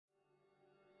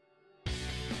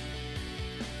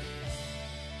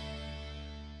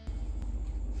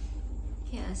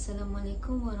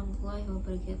Assalamualaikum warahmatullahi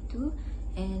wabarakatuh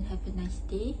and have a nice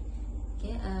day.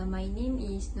 Okay, my name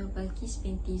is Balqis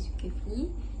binti Zulkefli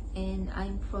and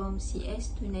I'm from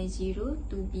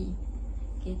CS290 2B.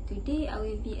 Okay, today I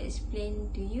will be explaining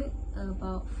to you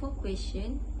about 4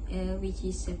 questions which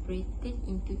is separated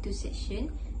into 2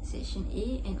 sections, section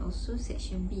A and also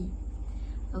section B.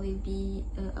 I will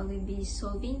be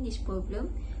solving this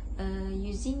problem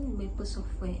using MAT491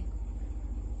 software.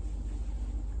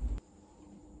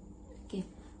 Okay,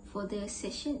 for the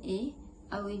section A,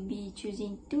 I will be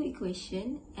choosing 2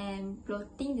 equations and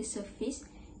plotting the surface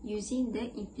using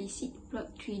the implicit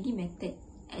plot 3D method.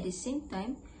 At the same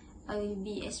time, I will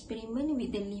be experimenting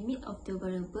with the limit of the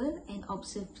variable and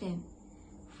observe them.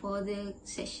 For the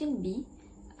section B,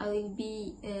 I will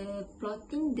be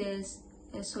plotting the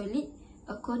solid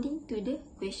according to the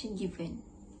question given.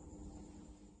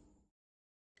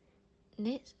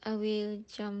 Next, I will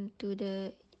jump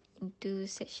into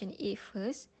section A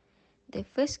first. The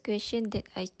first question that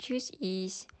I choose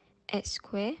is x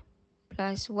squared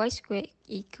plus y squared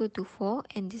equal to 4,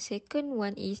 and the second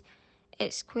one is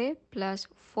x squared plus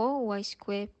 4y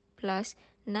squared plus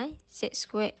 9z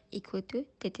squared equal to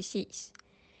 36.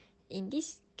 In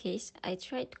this case, I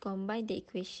tried to combine the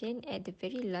equation at the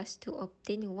very last to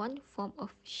obtain one form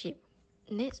of shape.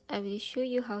 Next, I will show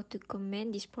you how to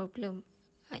comment this problem.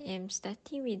 I am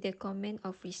starting with the comment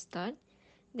of restart.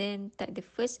 Then type the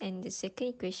first and the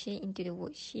second equation into the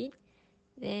worksheet.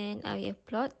 Then I will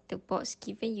plot the box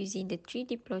given using the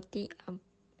 3D plotting and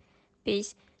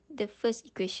paste the first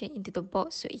equation into the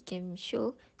box so it can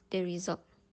show the result.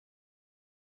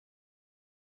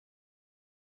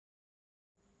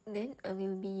 Then I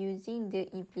will be using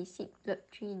the implicit plot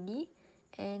 3D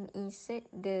and insert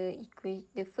the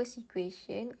first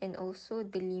equation and also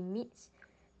the limits,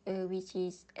 which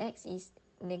is x is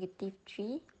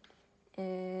 -3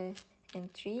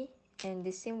 and 3, and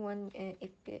the same one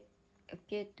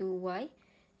appear to y,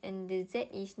 and the z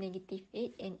is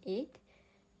 -8 and 8,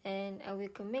 and I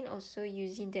will comment also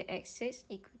using the axis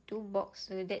equal to box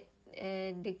so that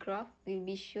the graph will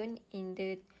be shown in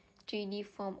the 3D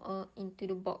form or into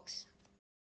the box.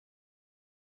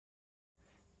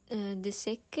 The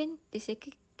second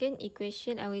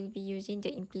equation, I will be using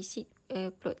the implicit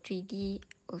plot 3D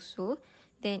also.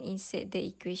 Then insert the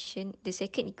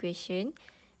second equation,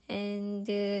 and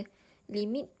the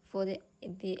limit for the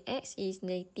x is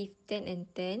 -10 and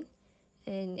 10,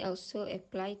 and also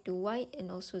apply to y and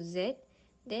also z.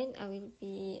 Then I will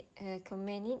be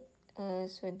comment it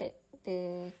so that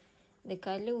the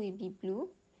color will be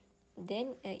blue.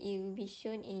 Then it will be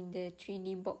shown in the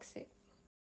 3D box set.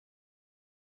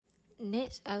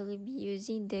 Next, I will be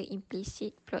using the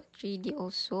implicit plot 3D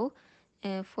also.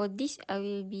 For this, I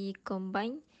will be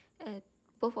combine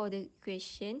both of the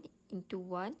equation into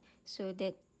one so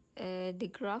that the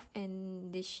graph and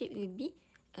the shape will be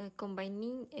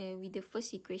combining with the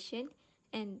first equation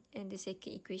and the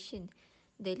second equation.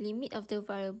 The limit of the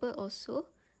variable also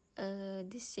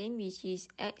the same, which is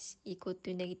x equal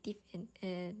to -10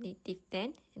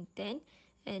 and 10,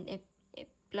 and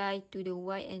apply to the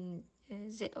y and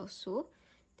z also.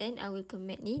 Then I will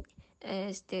comment it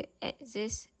as the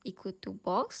axis equal to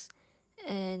box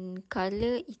and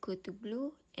color equal to blue,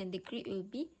 and the grid will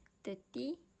be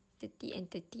 30, 30 and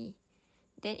 30.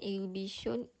 Then it will be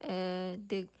shown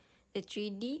the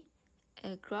 3D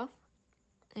graph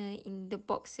in the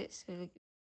boxes.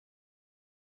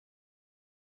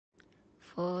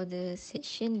 For the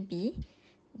section B,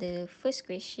 the first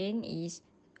question is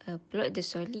plot the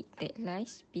solid that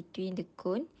lies between the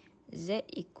cone z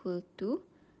equal to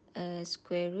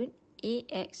square root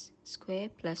ax square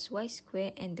plus y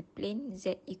square and the plane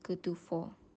z equal to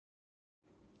 4.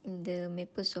 In the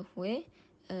MAT491 software,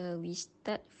 we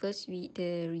start first with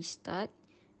the restart.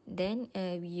 Then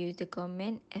we use the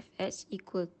command fx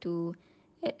equal to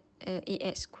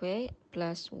ax square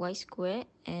plus y square,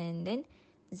 and then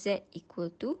z equal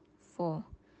to 4.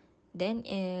 Then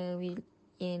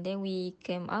we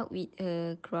came out with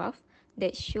a graph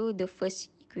that show the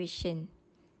first equation.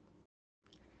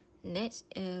 Next,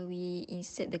 we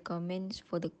insert the comments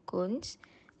for the cones,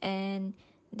 and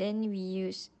then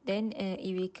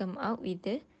it will come out with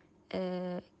the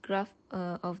graph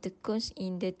of the cones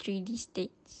in the 3D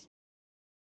states.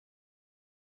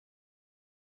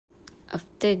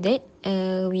 After that,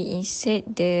 we insert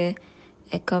the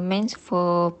comments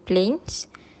for planes.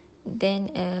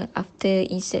 Then after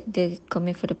insert the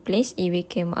comment for the planes, it will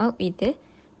come out with the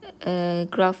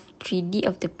graph 3D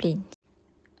of the plane.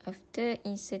 After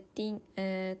inserting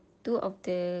 2 of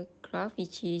the graph,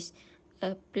 which is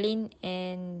a plane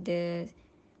and the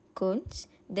cones,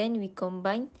 then we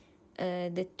combine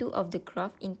the two of the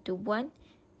graph into one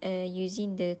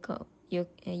using the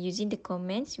using the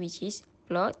comments, which is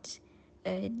plot,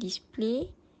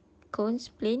 display, cones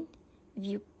plane,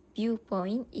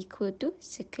 viewpoint equal to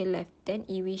circle left. Then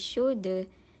it will show the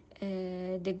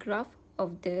graph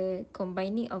of the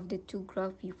combining of the two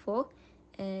graph before,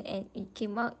 and it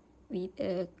came out with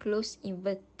a close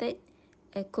inverted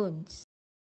cones.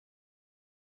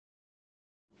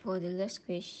 For the last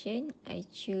question, I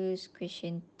choose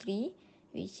question 3,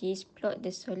 which is plot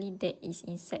the solid that is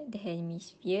inside the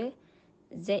hemisphere.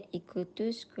 Z equal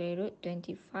to square root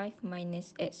 25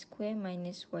 minus x square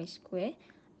minus y square.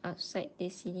 Outside the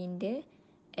cylinder,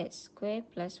 x square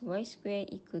plus y square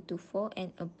equal to 4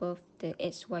 and above the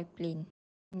xy plane.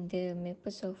 In the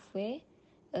mapper software,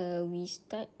 we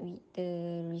start with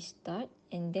the restart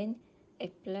and then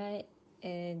apply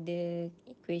the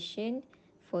equation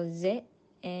for Z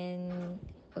and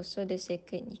also the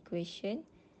second equation.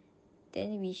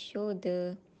 Then we show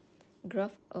the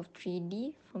graph of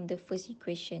 3D from the first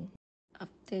equation.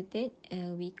 After that,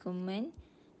 we command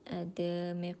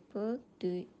the mapper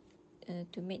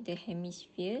to make the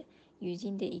hemisphere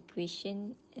using the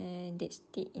equation that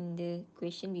state in the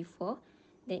question before.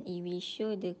 Then it will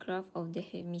show the graph of the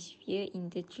hemisphere in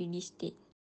the 3D state.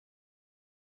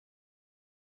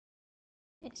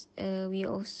 Next, we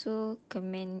also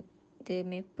command the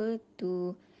mapper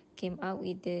to came out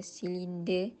with the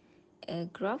cylinder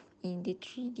graph in the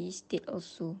 3D state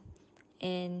also.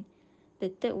 And the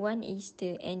third one is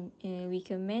we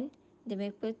command the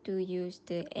mapper to use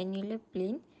the annular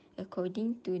plane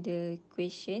according to the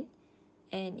question,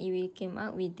 and it will come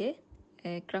out with the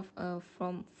graph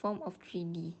from form of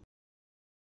 3D.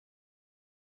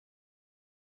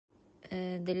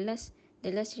 The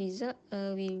last result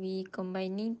will be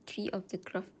combining three of the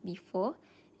graph before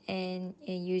and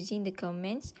using the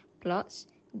commands plots,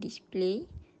 display,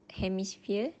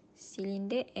 hemisphere,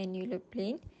 cylinder, annular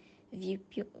plane,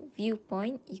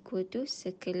 viewpoint equal to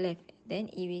circle left. Then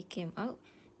it will come out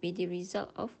with the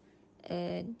result of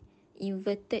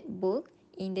inverted bowl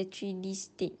in the 3D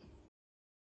state.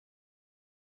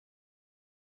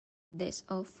 That's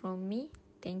all from me.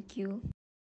 Thank you.